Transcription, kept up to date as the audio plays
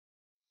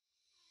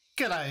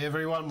G'day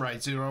everyone,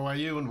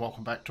 RaidzeroAU and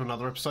welcome back to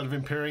another episode of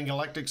Empyrion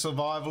Galactic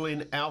Survival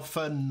in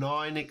Alpha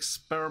 9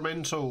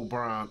 Experimental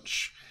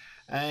Branch.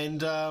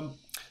 And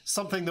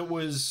something that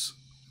was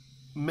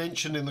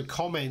mentioned in the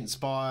comments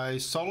by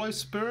Solo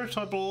Spirit,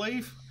 I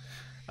believe,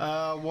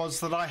 was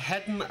that I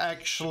hadn't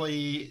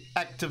actually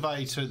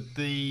activated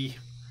the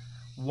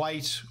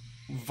weight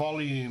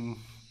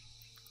volume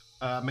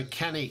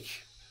mechanic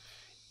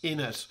in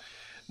it.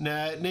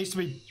 Now it needs to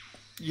be,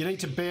 you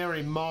need to bear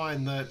in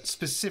mind that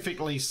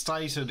specifically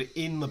stated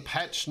in the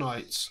patch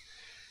notes,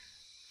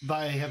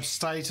 they have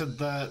stated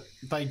that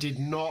they did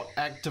not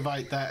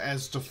activate that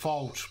as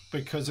default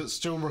because it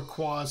still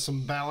requires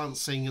some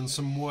balancing and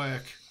some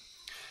work,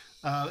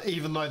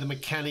 even though the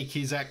mechanic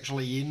is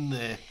actually in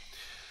there.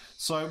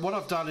 So what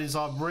I've done is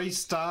I've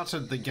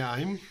restarted the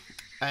game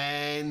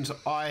and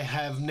I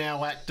have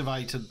now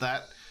activated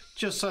that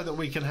just so that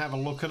we can have a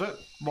look at it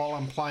while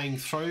I'm playing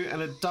through,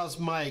 and it does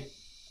make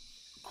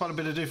quite a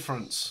bit of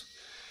difference.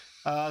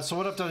 So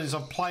what I've done is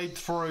I've played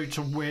through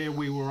to where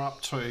we were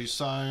up to.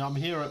 So I'm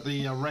here at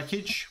the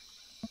wreckage,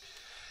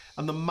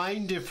 and the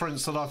main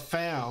difference that I've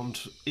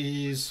found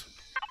is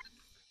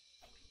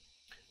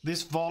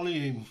this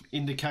volume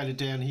indicator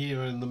down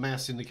here and the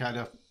mass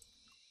indicator.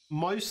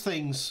 Most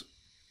things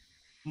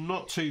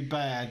not too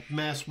bad.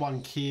 Mass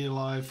 1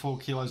 kilo, 4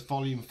 kilos,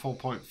 volume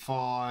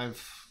 4.5.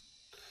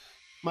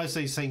 Most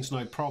of these things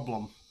no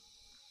problem.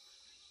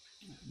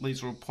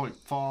 These are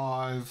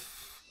 0.5.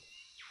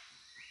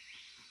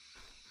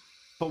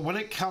 But when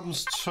it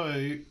comes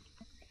to,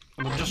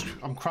 and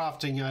I'm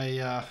crafting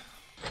a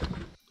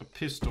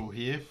pistol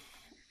here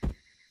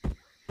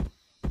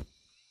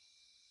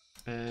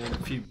and a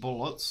few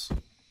bullets.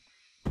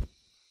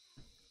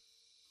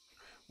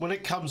 When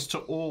it comes to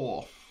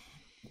ore,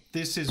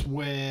 this is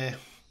where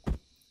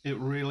it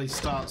really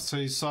starts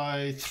to.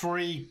 So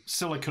 3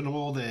 silicon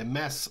ore there,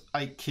 mass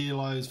 8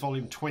 kilos,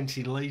 volume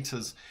 20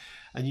 litres,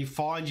 and you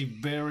find you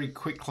very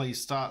quickly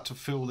start to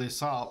fill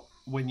this up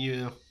when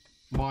you're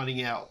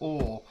mining out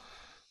ore.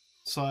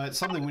 So it's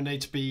something we need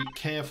to be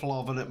careful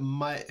of, and it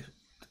may,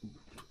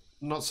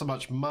 not so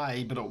much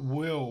may, but it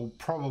will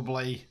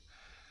probably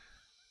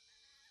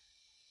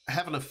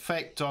have an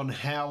effect on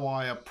how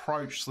I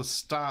approach the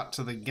start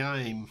to the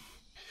game.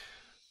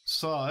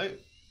 So I'm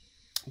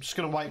just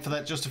going to wait for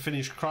that just to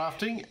finish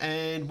crafting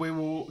and we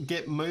will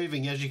get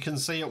moving. As you can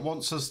see, it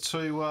wants us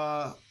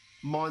to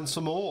mine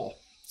some ore,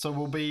 so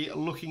we'll be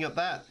looking at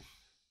that.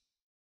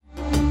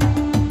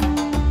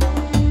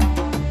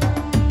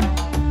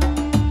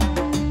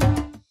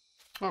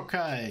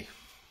 Okay,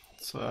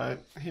 so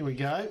here we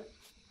go.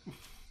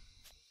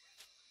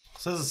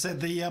 So as I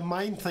said, the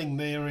main thing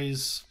there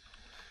is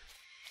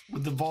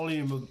with the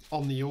volume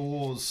on the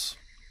ores.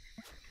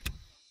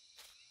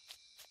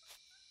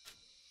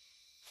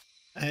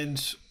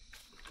 And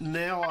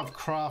now I've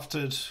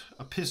crafted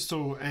a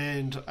pistol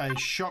and a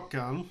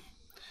shotgun. You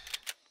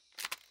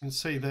can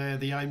see there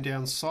the aim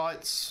down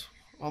sights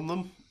on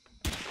them.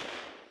 It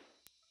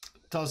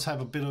does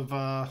have a bit of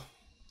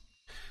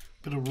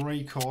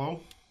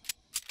recoil.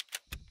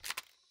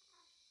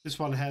 This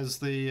one has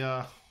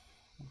the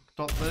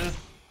dot there, a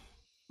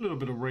little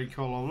bit of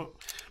recoil on it,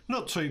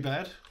 not too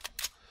bad.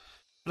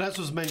 But as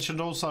was mentioned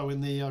also in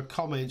the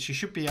comments, you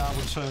should be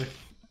able to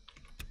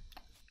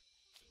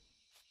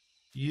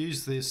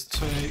use this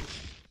to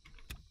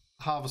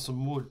harvest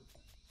some wood.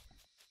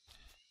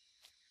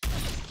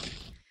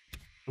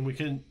 And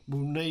we'll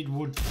need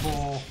wood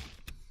for,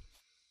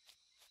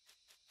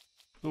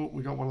 oh,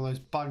 we got one of those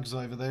bugs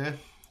over there,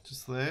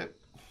 just there.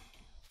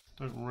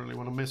 Don't really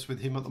want to mess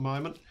with him at the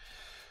moment.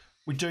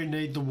 We do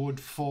need the wood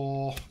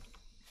for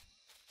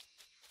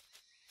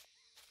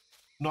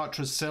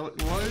nitrous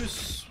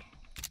cellulose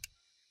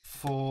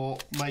for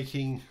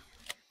making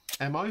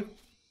ammo.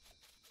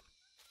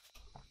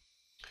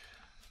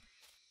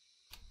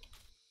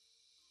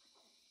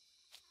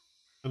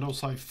 And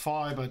also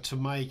fibre to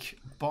make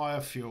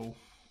biofuel.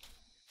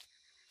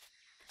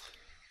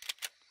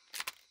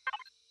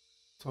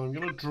 So I'm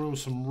going to drill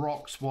some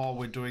rocks while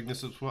we're doing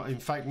this as well. In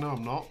fact, no,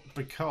 I'm not,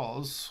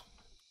 because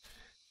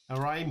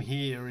our aim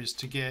here is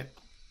to get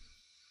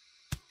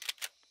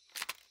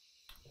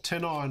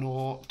 10 iron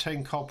ore,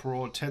 10 copper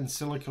ore, 10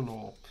 silicon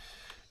ore.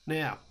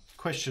 Now,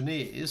 question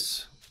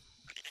is,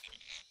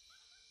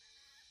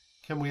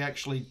 can we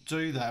actually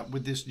do that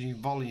with this new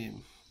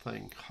volume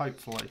thing?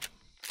 Hopefully.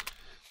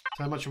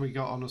 So how much have we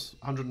got on us?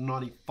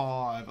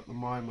 195 at the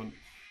moment.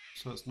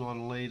 So it's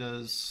 9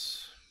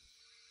 litres.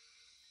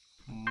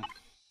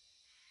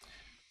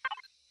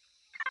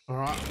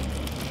 Alright.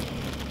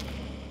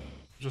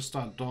 Just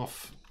started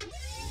off.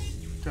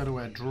 Go to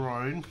our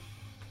drone.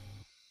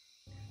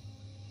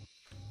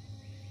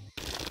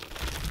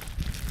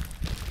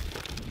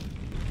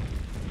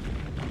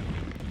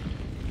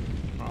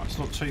 Right, it's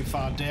not too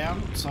far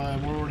down, so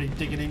we're already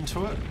digging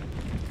into it.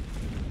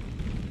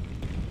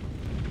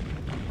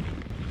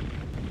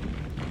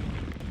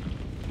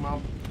 Come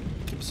on,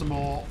 give us some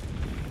more.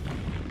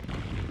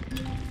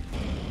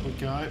 There we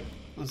go,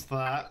 there's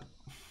that.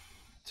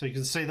 So you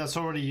can see that's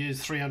already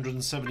used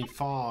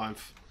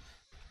 375.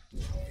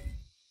 So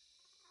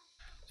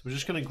we're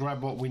just going to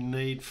grab what we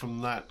need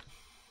from that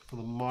for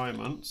the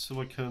moment,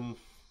 so I can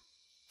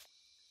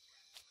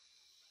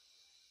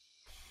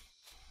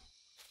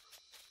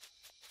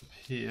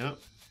here.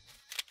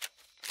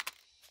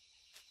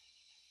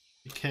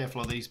 Be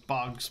careful of these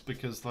bugs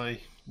because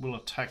they will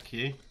attack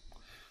you.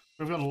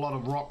 We've got a lot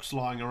of rocks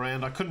lying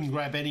around. I couldn't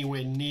grab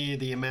anywhere near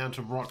the amount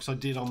of rocks I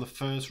did on the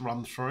first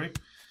run through,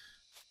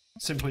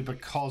 simply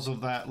because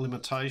of that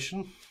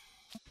limitation.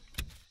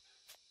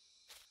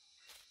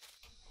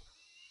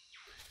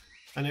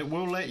 And it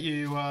will let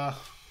you mine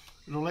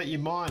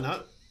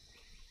it,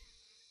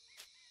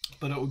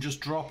 but it will just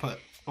drop it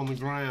on the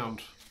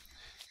ground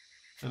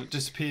and it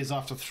disappears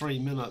after 3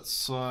 minutes.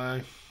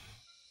 So,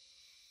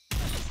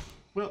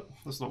 well,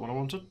 that's not what I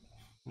wanted.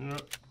 Yeah.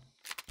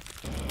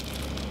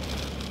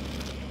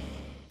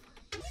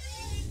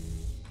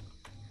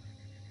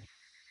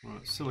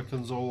 Right,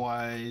 silicon's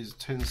always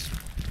tends to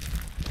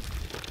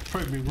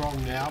prove me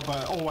wrong now,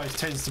 but always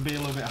tends to be a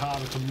little bit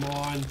harder to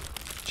mine.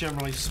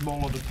 Generally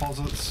smaller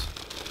deposits,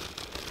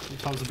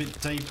 sometimes a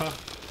bit deeper.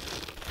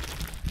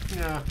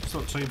 Yeah, it's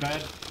not too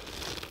bad.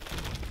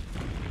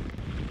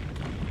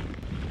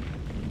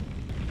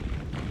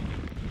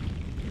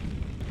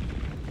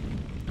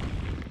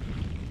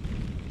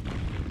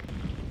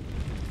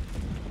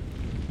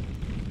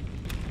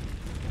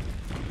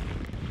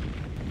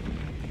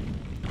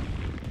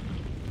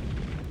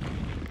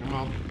 Come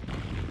on.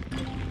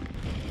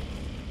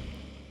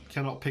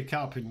 Cannot pick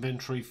up,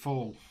 inventory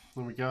full.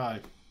 There we go.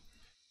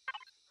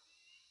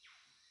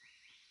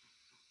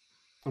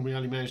 And we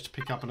only managed to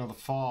pick up another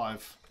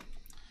 5.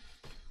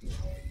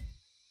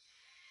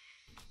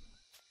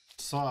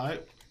 So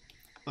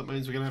that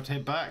means we're going to have to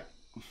head back.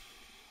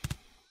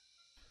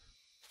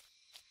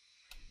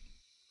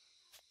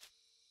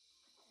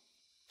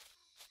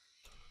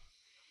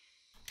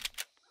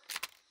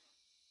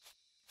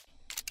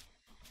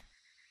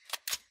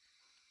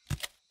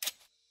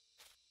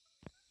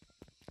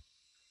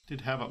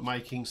 Did have it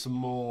making some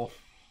more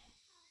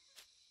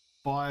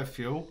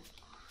biofuel.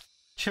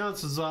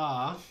 Chances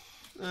are,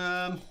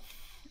 I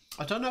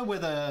don't know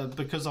whether,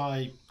 because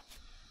I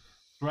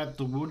grabbed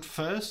the wood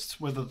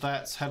first, whether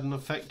that's had an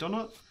effect on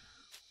it.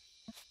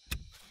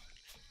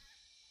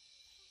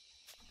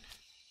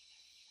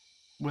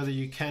 Whether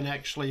you can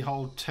actually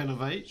hold 10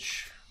 of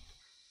each.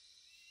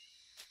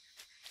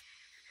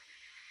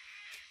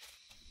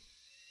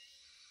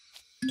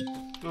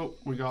 Oh,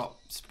 we got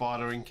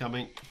spider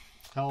incoming.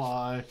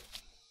 Hello.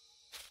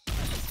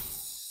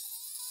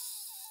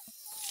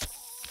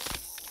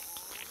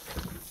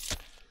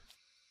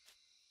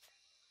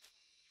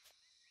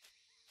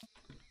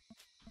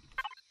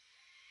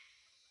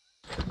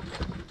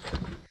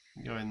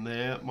 Go in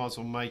there, might as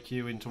well make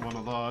you into one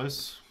of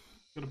those.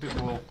 Got a bit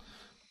more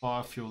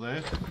biofuel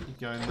there. You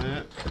go in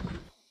there.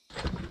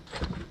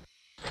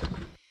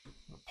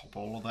 I'll pop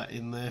all of that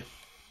in there.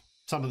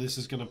 Some of this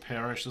is going to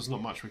perish, there's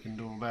not much we can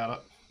do about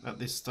it at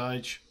this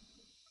stage.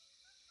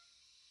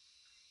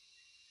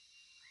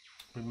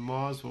 We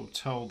might as well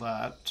tell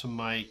that to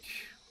make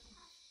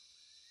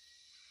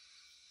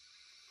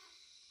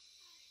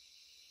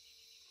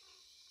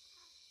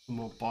some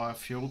more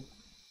biofuel.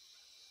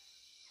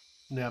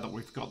 Now that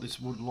we've got this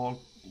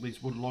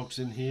these wood logs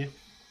in here,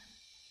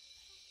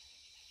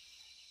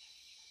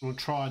 we'll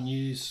try and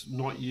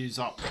not use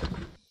up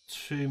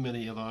too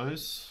many of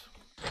those.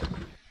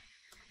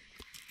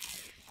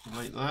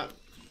 Delete that.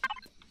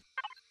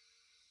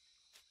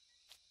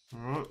 All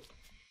right,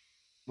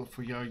 off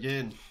we go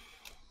again.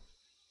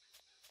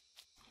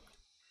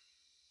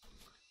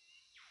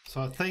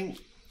 So I think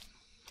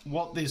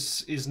what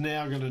this is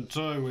now going to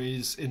do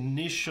is,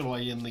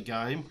 initially in the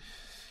game,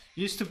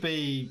 used to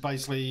be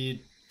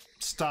basically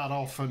start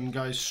off and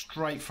go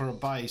straight for a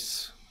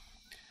base.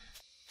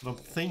 But I'm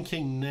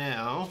thinking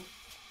now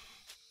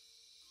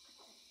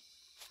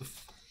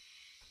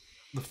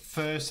the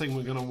first thing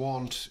we're going to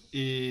want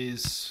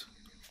is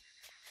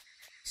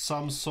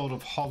some sort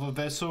of hover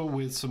vessel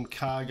with some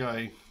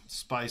cargo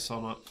space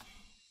on it,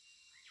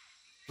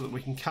 so that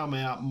we can come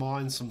out,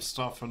 mine some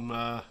stuff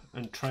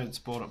and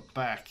transport it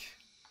back.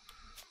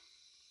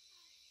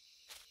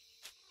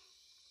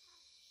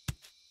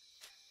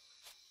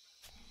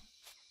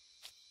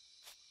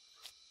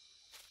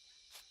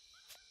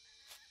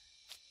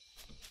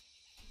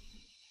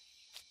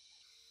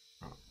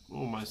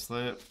 Almost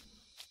there.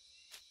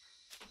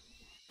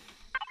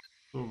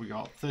 What have we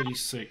got?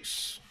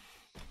 36.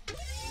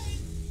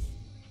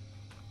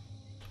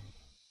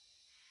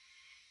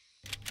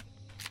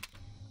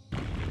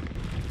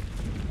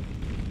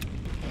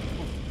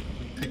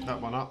 Pick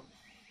that one up.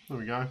 There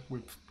we go.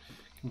 We've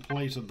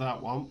completed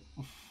that one.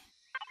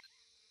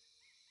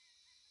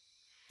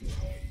 Do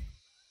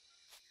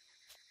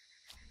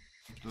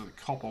the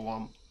copper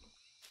one.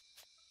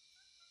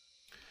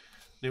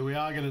 Now we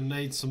are going to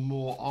need some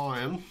more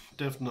iron,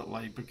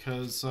 definitely,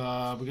 because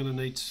we're going to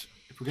need,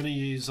 if we're going to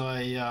use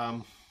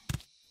a,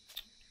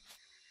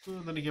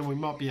 well, then again we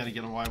might be able to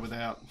get away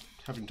without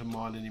having to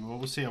mine anymore.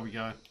 We'll see how we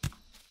go.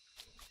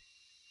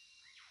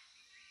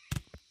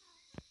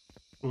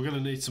 We're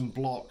going to need some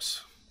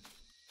blocks.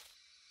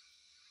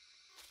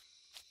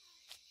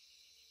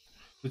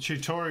 The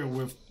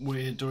tutorial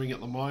we're doing at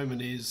the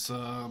moment is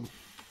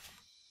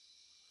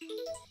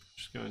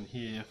just going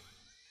here,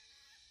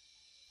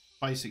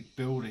 basic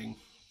building.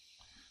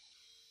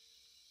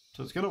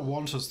 So it's going to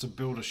want us to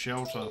build a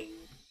shelter,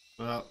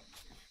 but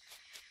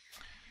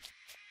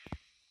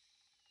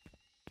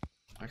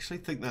I actually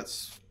think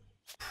that's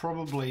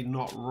probably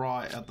not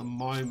right at the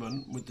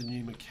moment with the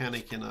new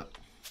mechanic in it,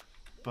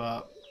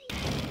 but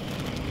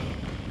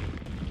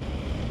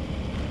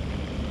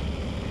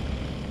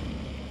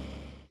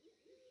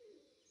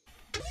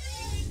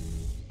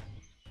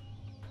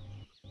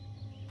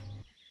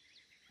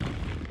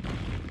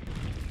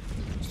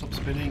stop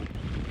spinning.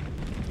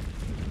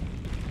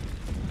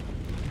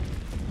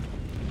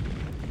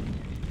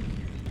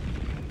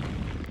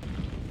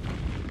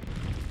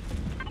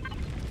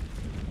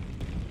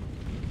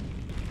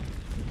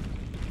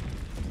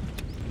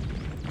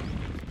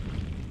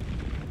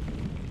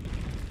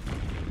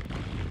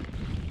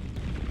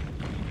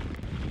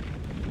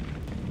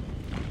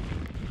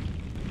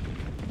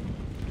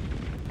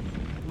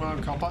 Come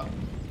on, copper.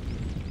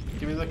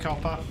 Give me the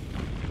copper.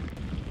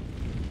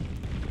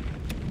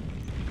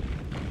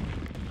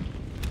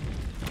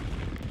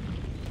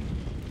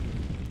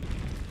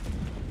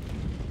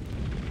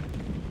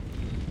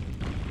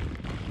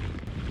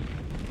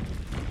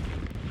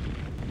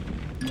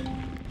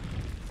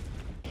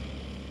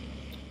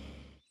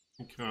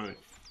 Okay.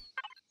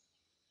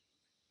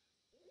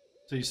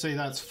 So you see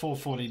that's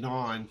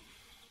 449.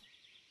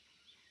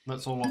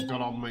 That's all I've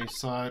got on me,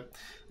 so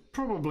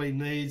probably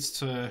needs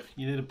to,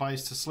 you need a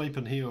base to sleep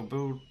in here, or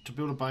to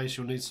build a base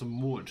you'll need some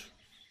wood.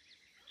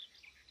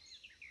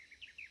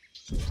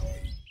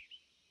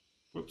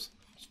 Whoops,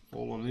 it's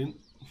fallen in.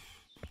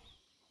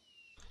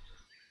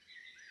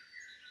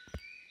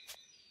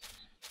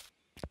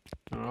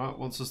 Alright,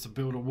 wants us to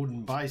build a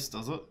wooden base,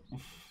 does it?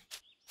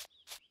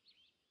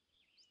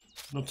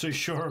 Not too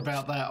sure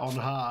about that on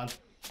hard,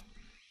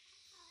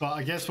 but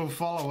I guess we'll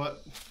follow it.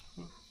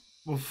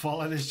 We'll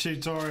follow this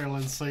tutorial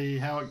and see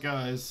how it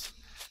goes.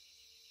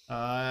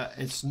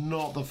 It's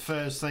not the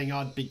first thing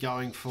I'd be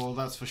going for,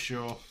 that's for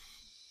sure.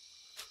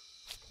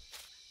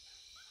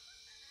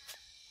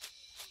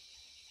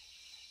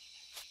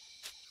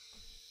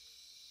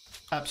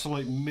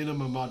 Absolute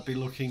minimum I'd be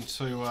looking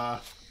to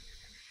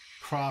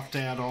craft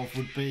out of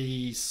would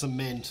be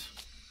cement.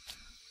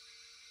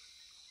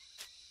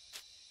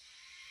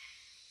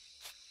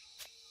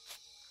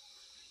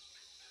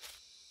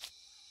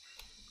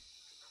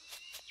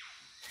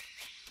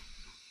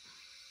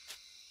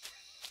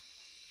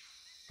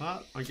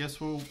 But I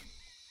guess we'll...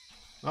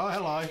 Oh,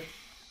 hello.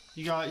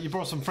 You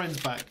brought some friends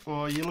back,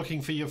 or you're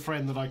looking for your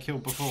friend that I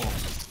killed before.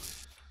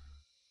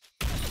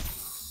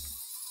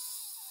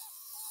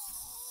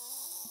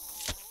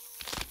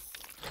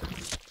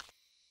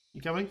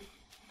 You coming?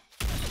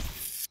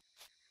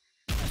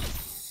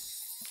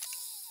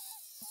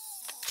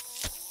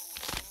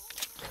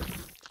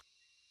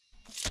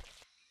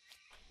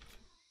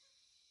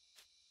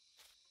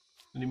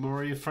 Any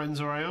more of your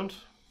friends around?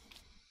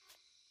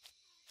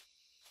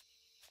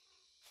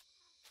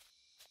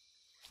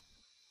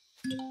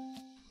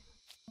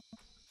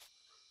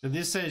 And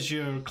this says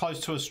you're close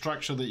to a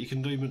structure that you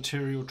can do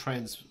material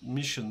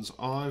transmissions.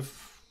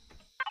 I've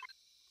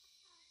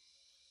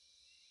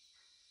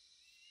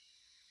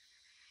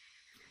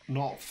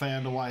not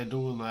found a way of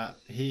doing that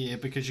here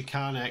because you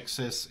can't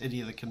access any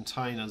of the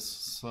containers,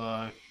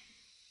 so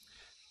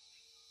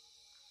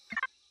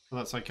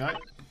that's okay.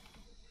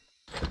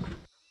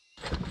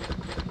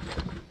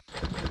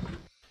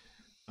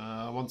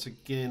 Once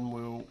again,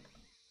 we'll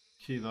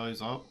queue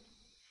those up.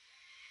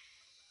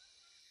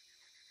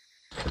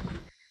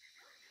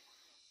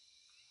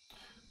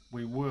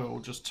 We will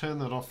just turn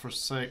that off for a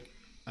sec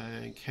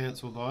and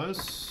cancel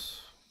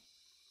those.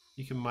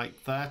 You can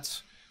make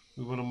that.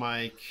 We want to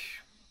make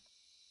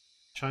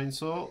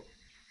chainsaw,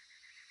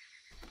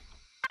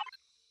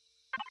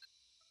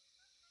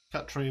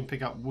 cut tree and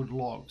pick up wood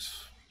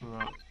logs. All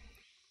right,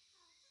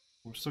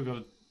 we've still got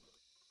a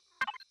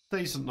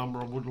decent number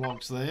of wood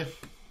logs there.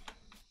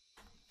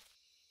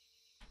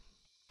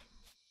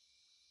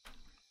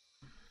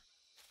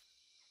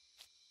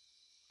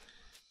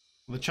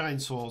 The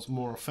chainsaw is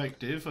more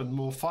effective and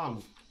more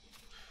fun,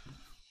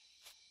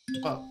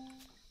 but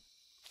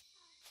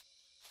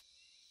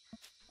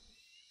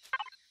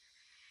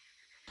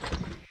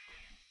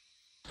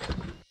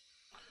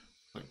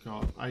that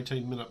got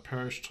 18-minute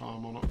perish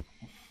time on it.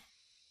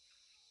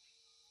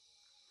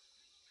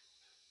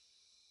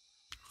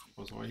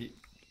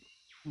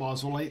 Might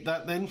as well eat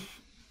that then.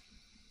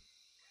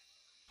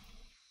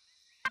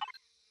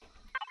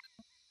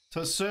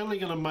 So it's certainly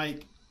going to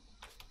make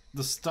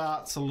the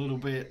starts a little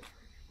bit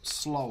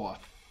slower.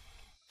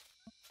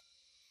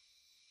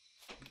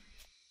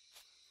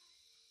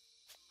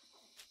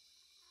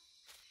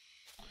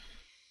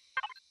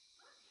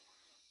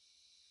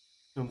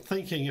 I'm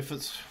thinking if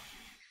it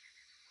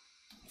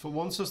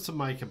wants us to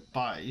make a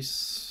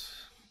base,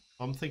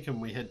 I'm thinking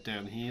we head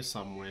down here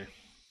somewhere.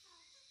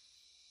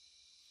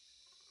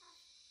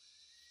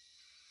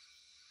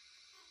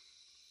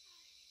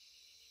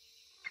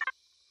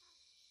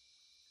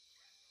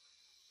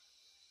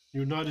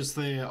 You'll notice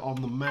there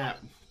on the map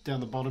down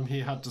the bottom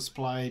here, HUD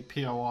display,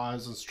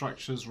 POIs and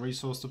structures,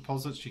 resource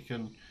deposits. You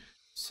can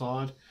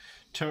decide.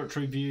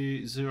 Territory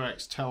view,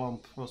 Xerax Talon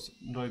plus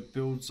no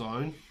build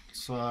zone.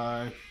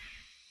 So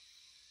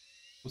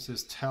what's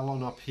this?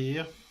 Talon up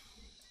here.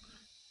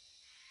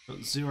 Got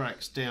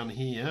Xerax down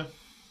here.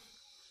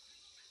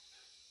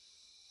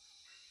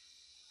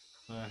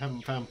 So I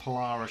haven't found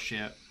Polaris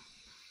yet.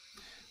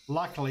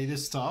 Luckily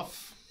this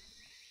stuff,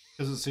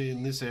 because it's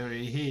in this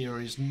area here,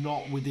 is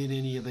not within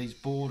any of these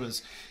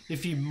borders.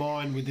 If you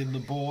mine within the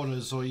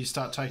borders or you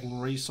start taking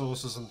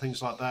resources and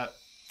things like that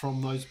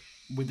from those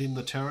within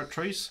the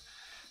territories,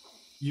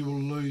 you will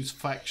lose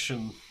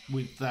faction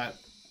with that,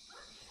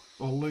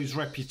 or lose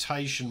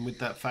reputation with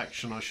that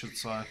faction, I should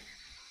say.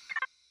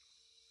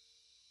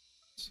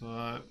 So,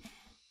 oh,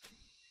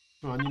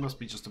 and you must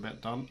be just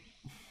about done.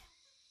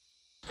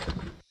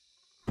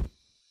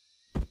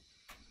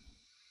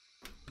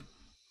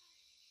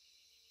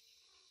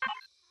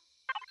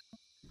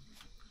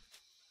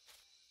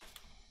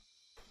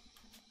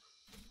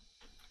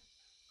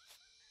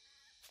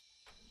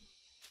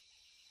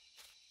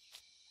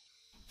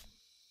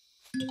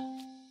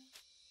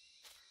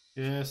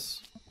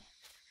 Yes.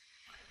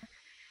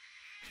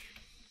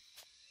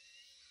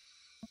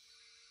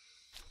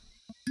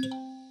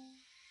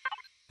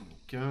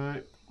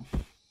 Go.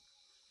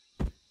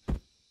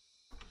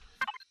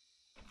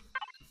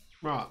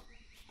 Right.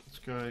 Let's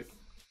go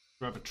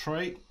grab a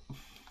tree.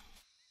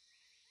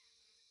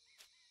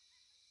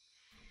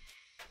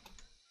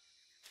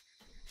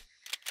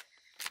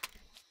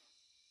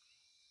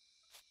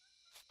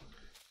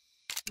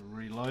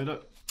 Reload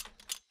it.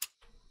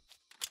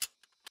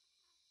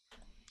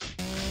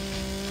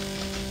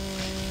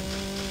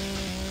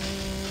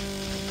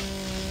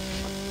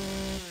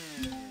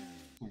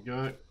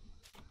 Go.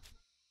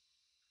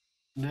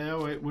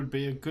 Now it would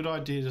be a good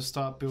idea to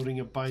start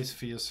building a base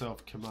for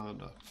yourself,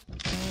 Commander.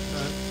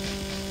 Okay.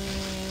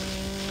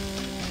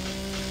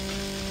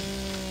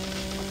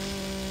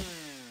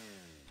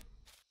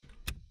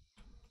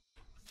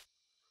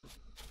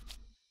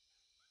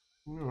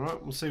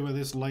 Alright, we'll see where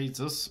this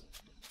leads us.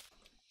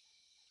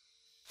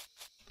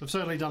 I've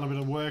certainly done a bit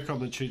of work on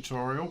the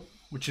tutorial,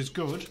 which is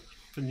good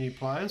for new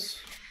players.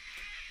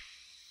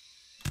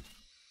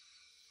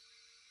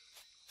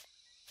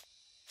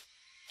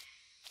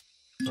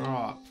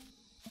 Alright,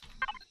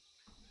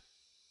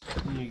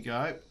 here you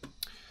go.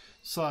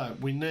 So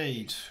we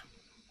need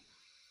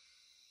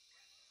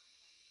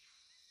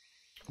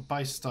a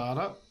base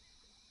starter,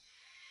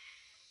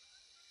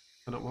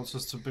 and it wants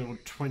us to build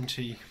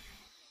 20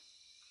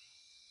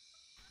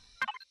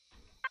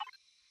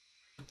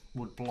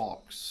 wood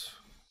blocks.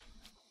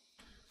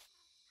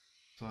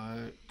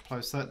 So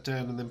place that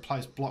down and then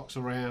place blocks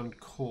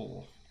around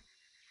core.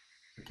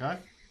 Okay.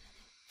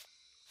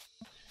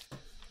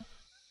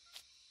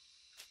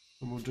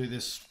 And we'll do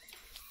this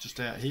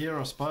just out here,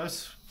 I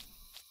suppose.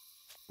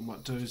 What I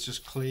might do is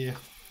just clear.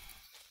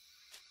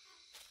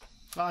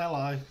 Oh,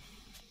 hello.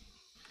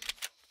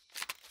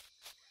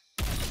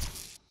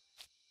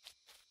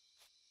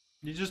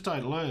 You just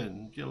don't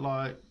learn. You're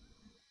like,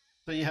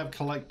 don't you have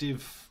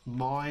collective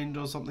mind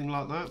or something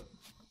like that?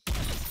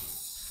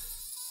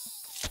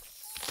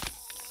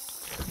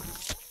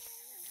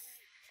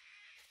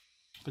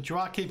 But you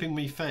are keeping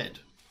me fed,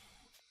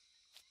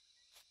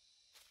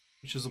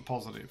 which is a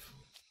positive.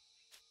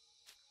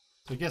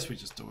 So I guess we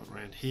just do it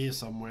around here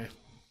somewhere.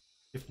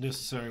 If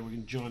necessary, we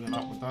can join it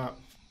up with that.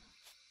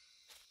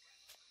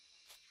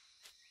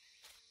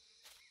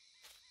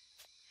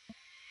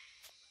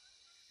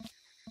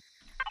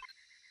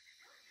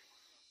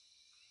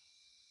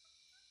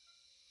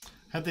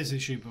 Had this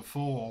issue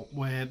before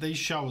where these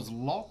show as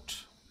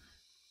locked,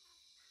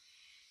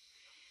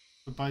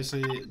 but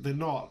basically they're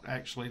not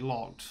actually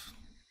locked.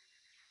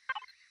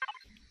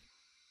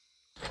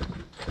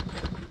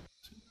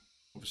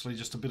 Obviously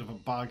just a bit of a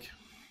bug.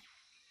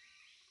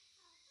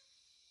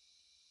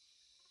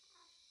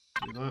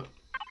 Do that.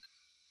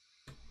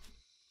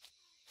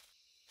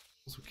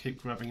 Also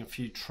keep grabbing a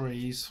few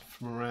trees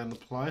from around the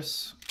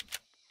place.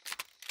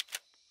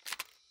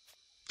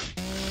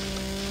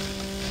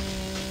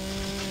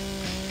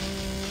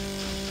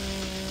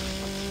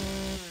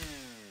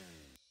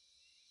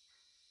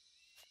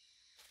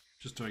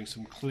 Just doing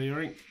some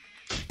clearing.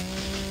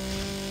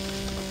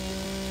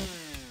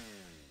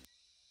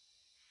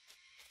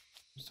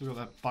 Still got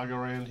that bug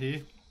around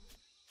here.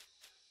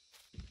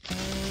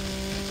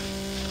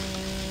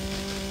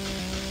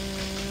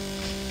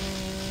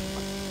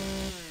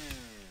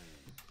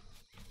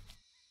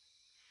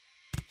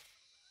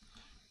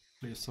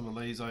 Clear some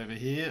of these over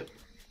here.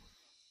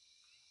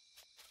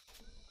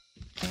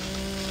 Because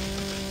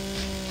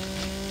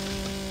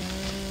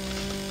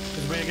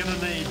we're going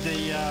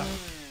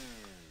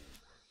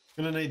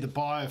to need the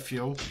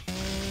biofuel.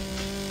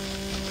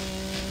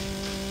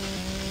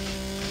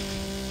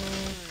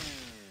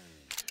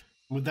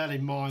 With that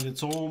in mind,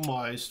 it's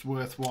almost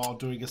worthwhile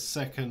doing a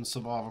second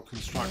survival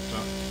constructor.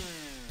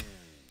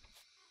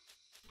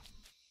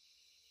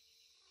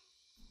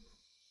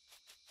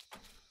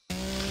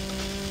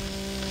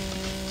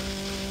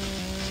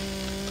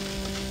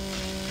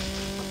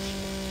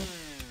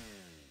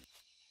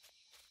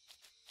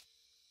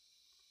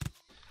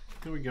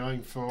 Who are we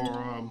going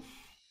for?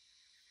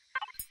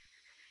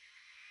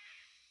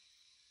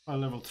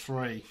 Level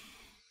 3.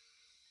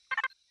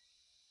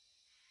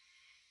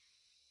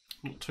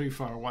 Not too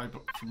far away,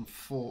 but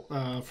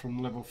from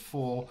level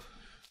 4.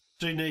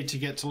 Do need to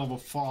get to level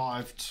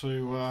 5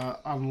 to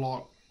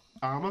unlock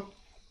armor,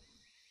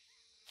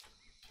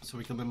 so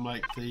we can then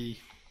make the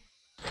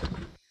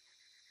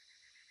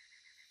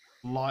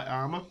light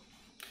armor.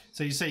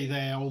 So you see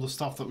there all the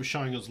stuff that was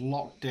showing us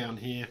locked down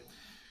here.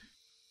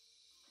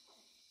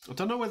 I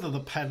don't know whether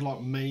the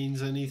padlock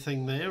means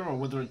anything there or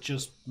whether it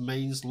just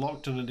means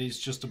locked and it is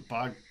just a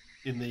bug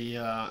in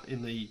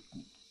the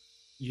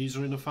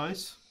user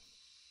interface.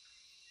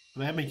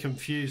 They had me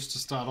confused to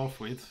start off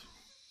with.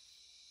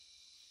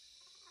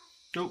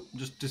 Oh,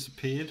 just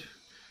disappeared.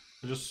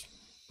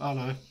 Oh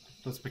no,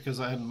 that's because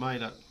I hadn't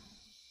made it.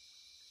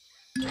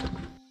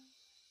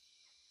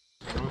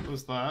 What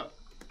was that?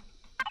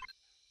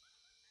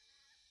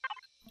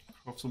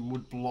 Craft some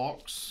wood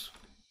blocks.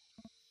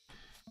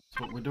 That's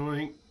what we're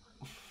doing.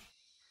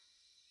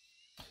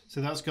 So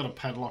that's got a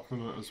padlock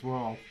on it as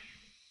well.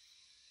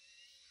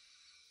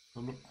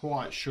 I'm not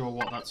quite sure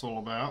what that's all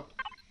about.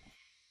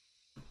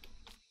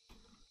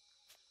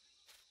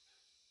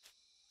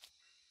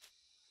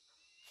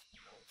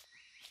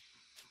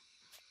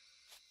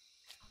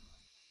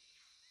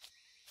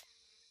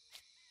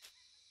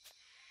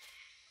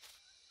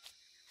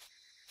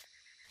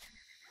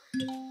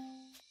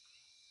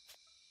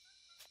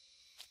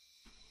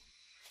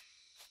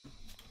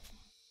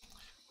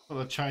 Well,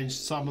 they changed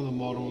some of the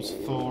models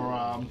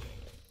for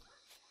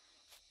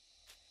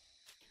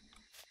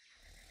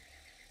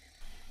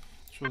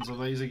which ones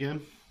are these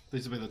again?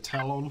 These will be the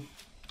Talon.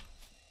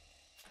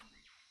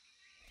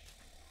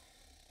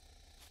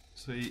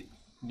 See,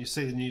 you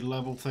see the new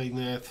level thing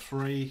there,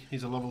 3.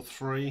 He's a level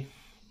 3.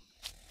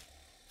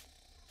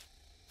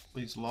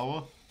 He's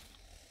lower.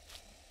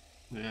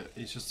 Yeah,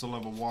 he's just a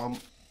level 1.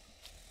 So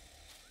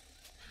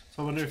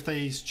I wonder if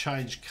these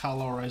change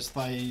colour as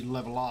they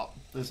level up.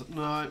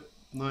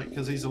 No,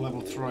 because he's a level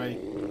 3.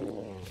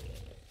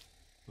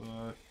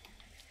 So.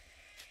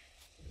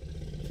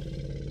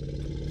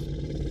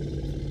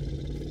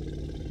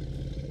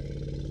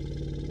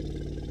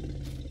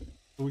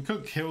 We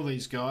could kill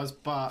these guys,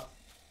 but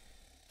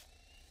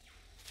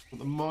at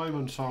the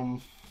moment I'm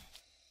a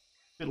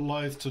bit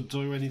loath to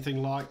do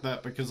anything like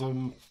that because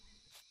I'm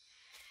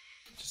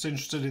just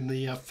interested in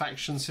the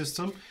faction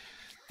system.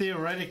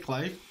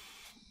 Theoretically,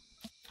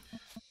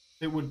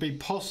 it would be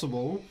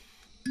possible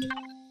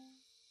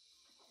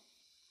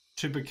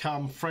to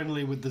become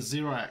friendly with the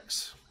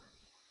Xerax.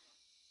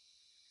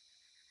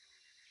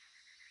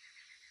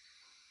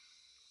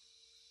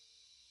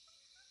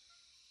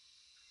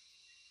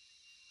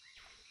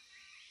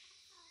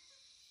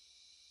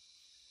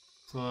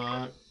 So,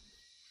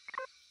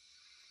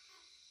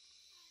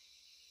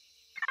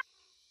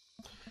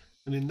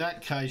 and in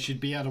that case, you'd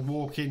be able to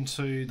walk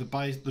into the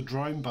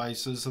drone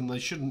bases, and they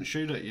shouldn't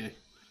shoot at you,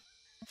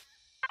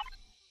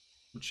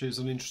 which is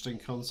an interesting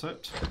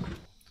concept.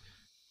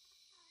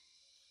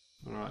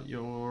 All right,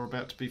 you're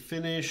about to be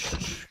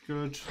finished.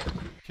 Good.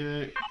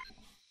 Okay.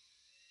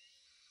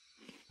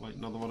 Wait,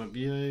 another one of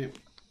you.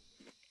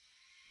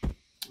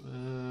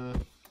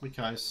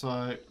 Okay,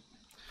 so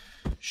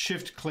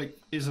shift click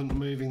isn't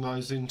moving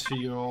those into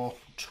your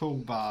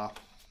toolbar.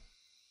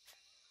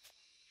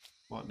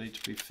 Might need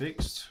to be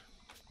fixed.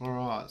 All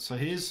right, so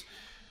here's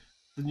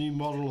the new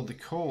model of the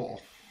core.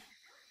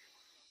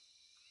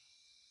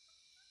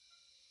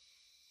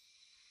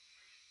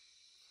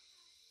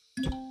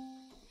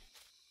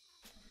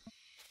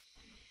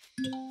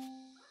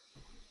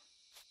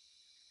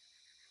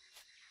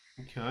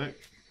 Okay.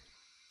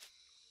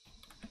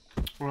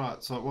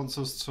 Right, so it wants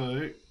us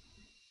to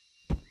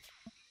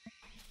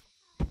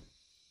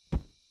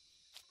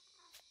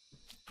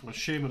I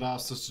assume it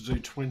asked us to do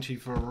 20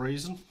 for a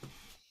reason.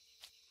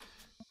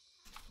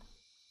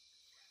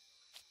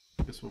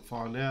 Guess we'll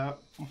find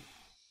out.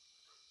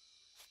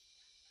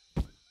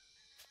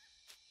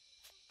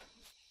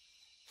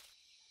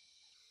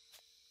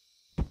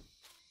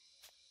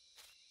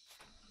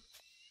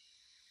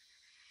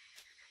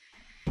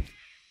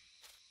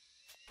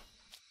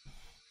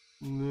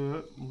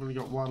 No, we've only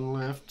got one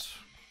left.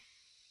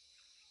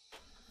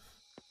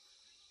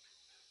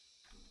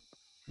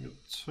 We've got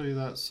 2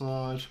 that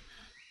side,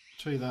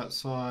 2 that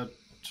side,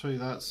 2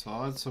 that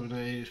side, so we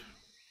need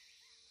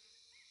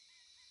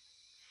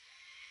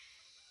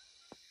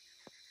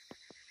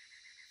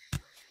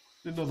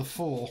another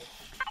 4.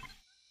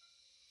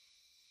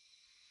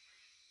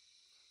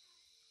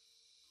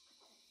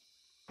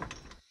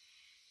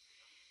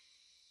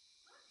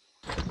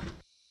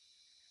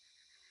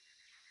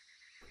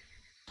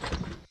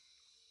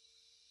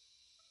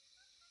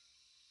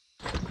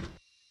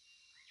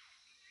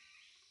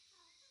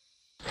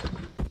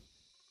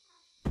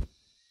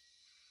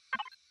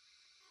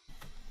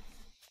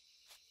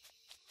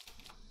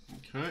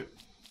 Okay,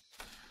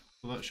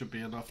 so that should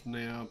be enough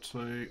now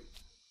to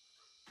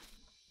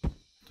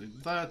do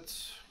that.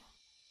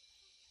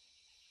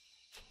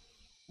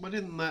 Why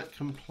didn't that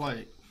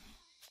complete?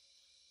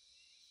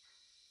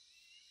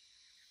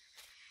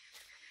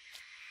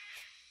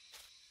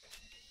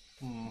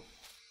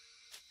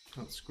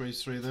 Let's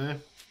squeeze through there.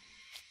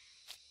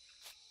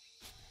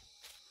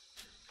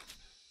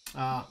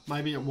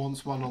 Maybe it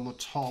wants one on the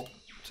top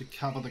to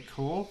cover the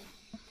core.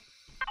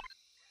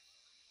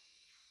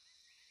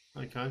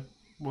 Okay,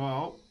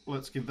 well,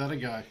 let's give that a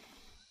go.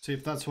 See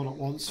if that's what it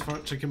wants for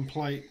it to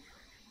complete.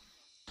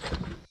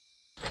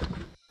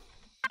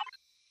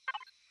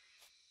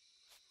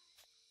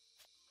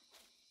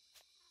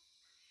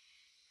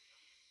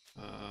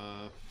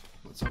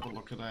 Let's have a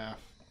look at our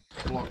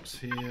blocks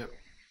here.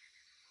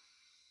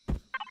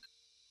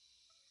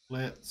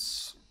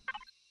 Let's...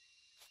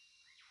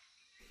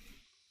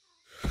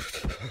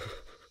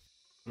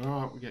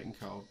 Alright, we're getting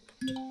cold.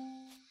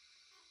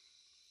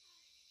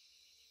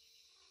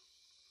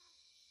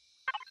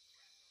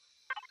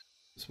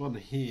 This one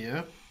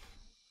here,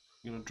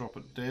 I'm going to drop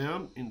it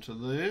down into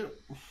there.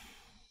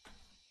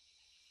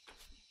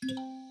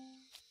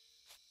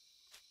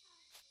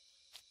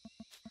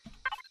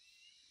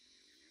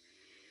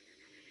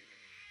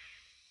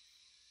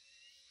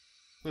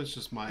 Let's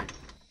just make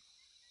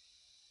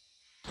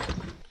a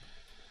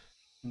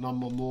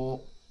number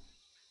more.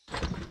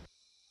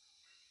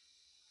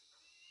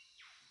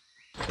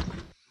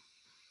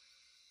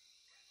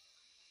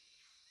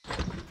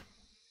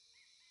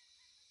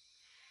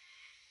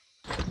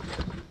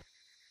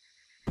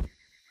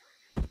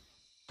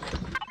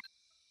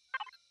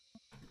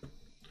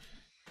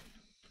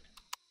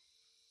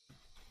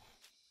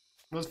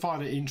 I just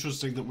find it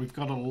interesting that we've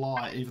got a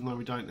light even though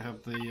we don't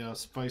have the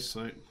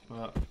spacesuit,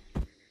 but...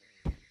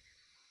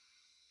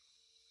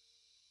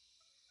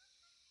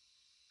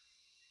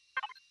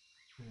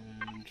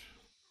 And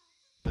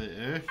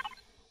there.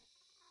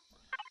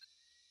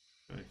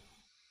 Okay.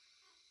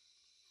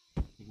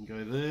 You can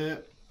go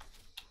there,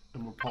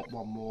 and we'll pop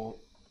one more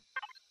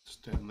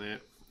just down there.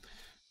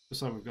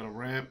 So we've got a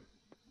ramp.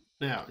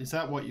 Now, is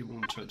that what you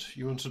wanted?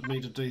 You wanted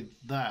me to do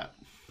that?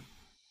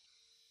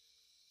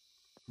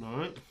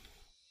 No.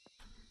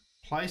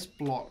 Place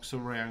blocks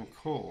around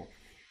core.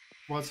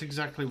 Well, that's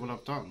exactly what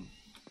I've done.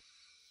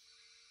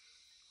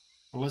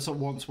 Unless it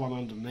wants one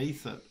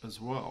underneath it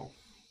as well.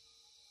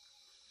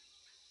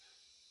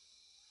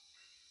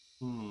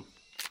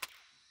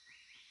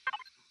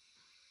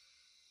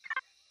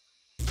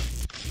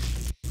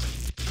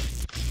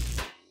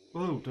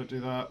 Oh, don't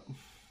do that.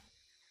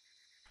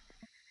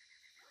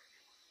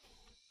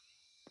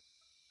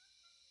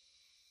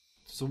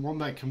 So one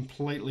that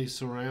completely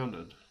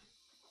surrounded.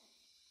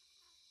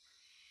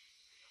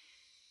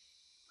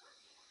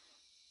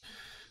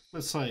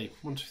 Let's see,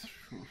 1, 2,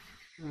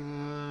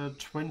 3,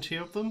 20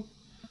 of them.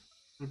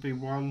 It would be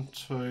 1,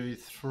 2,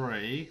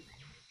 3.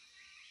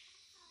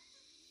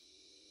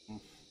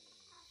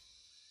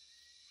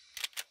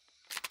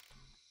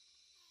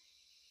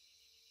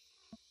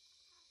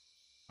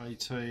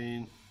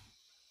 18.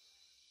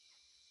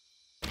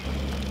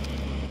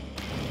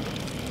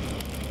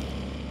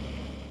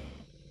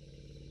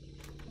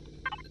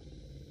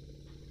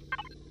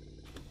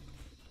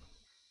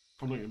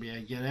 I'm not going to be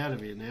able to get out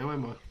of here now,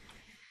 am I?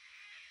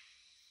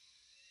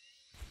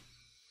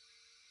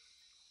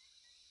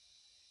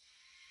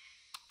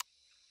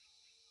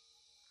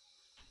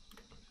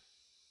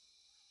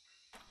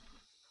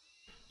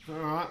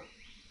 Alright.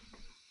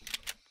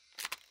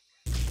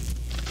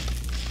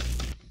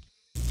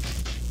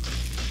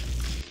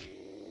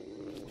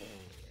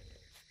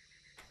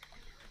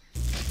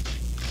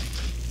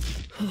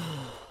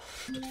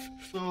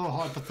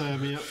 Oh,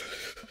 hypothermia.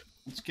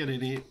 Let's get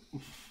in here.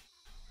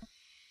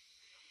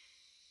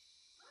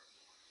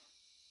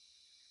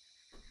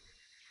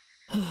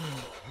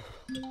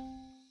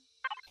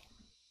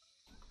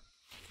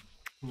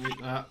 Like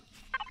that.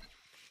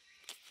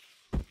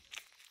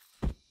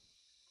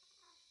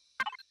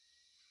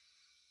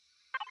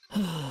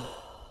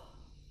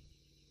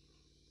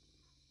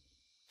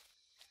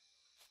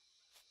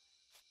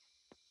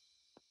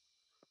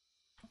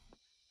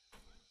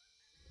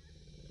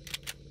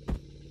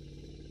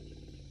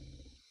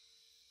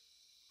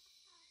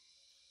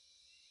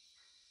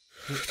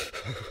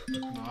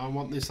 No, I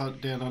want this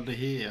down under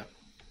here.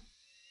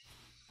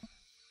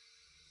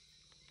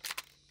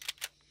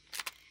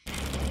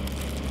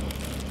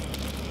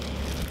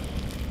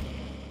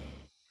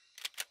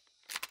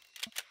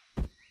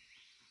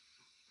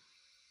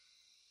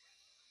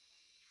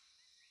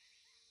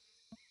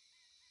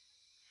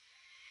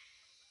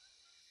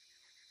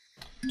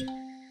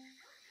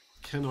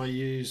 Can I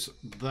use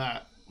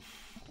that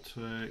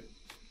to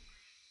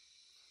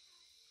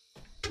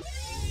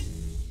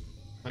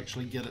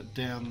actually get it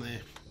down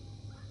there?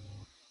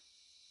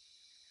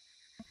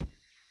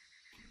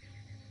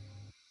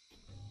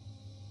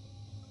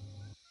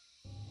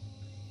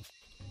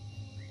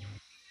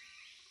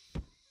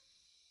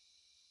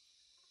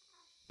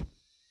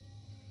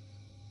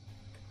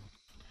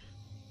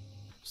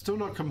 Still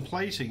not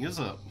completing, is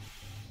it?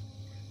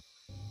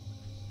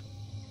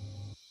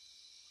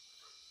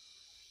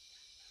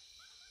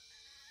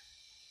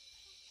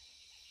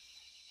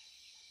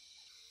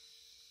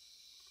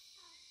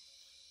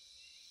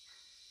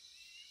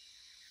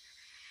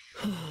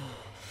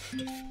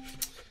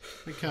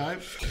 Okay.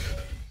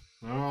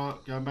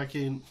 Alright, going back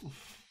in.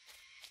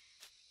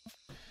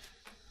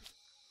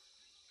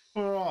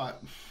 Alright.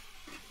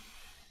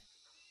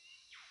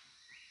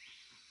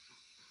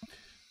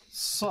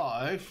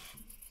 So...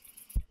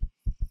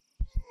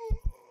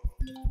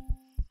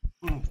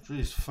 Oh,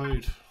 geez,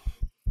 food.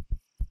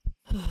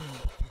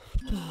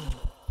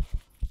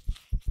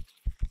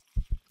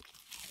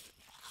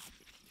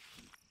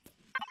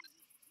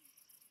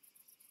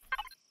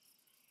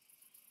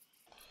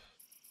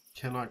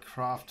 Can I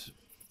craft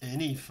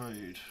any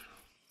food?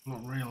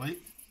 Not really.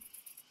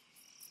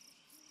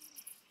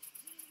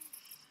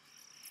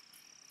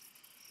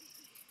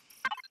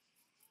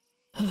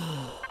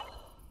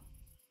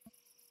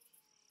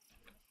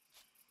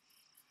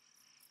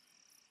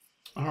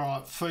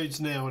 Alright, food's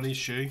now an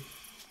issue,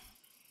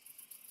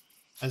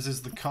 as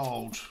is the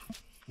cold.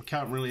 We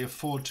can't really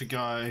afford to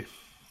go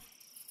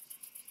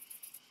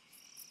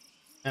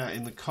out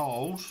in the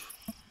cold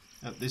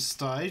at this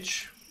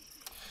stage.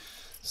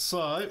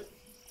 So,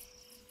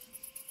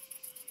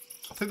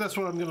 I think that's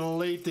what I'm going to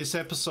leave this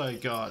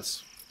episode,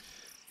 guys.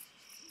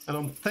 And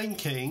I'm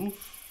thinking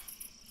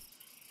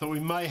that we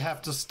may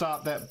have to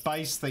start that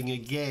base thing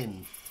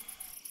again.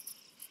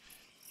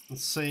 And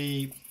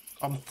see,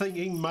 I'm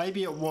thinking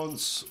maybe it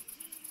wants...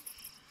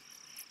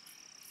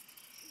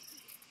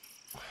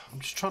 I'm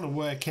just trying to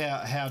work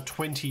out how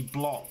 20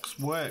 blocks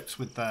works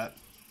with that.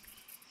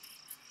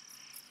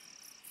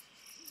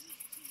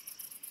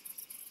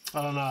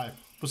 I don't know.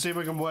 We'll see if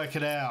we can work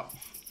it out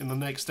in the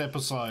next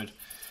episode.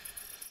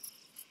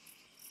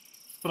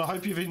 But I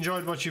hope you've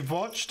enjoyed what you've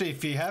watched.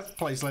 If you have,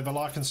 please leave a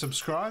like and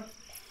subscribe.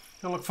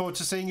 I look forward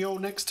to seeing you all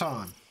next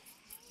time.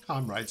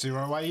 I'm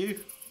RaidzeroAU,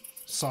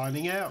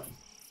 signing out.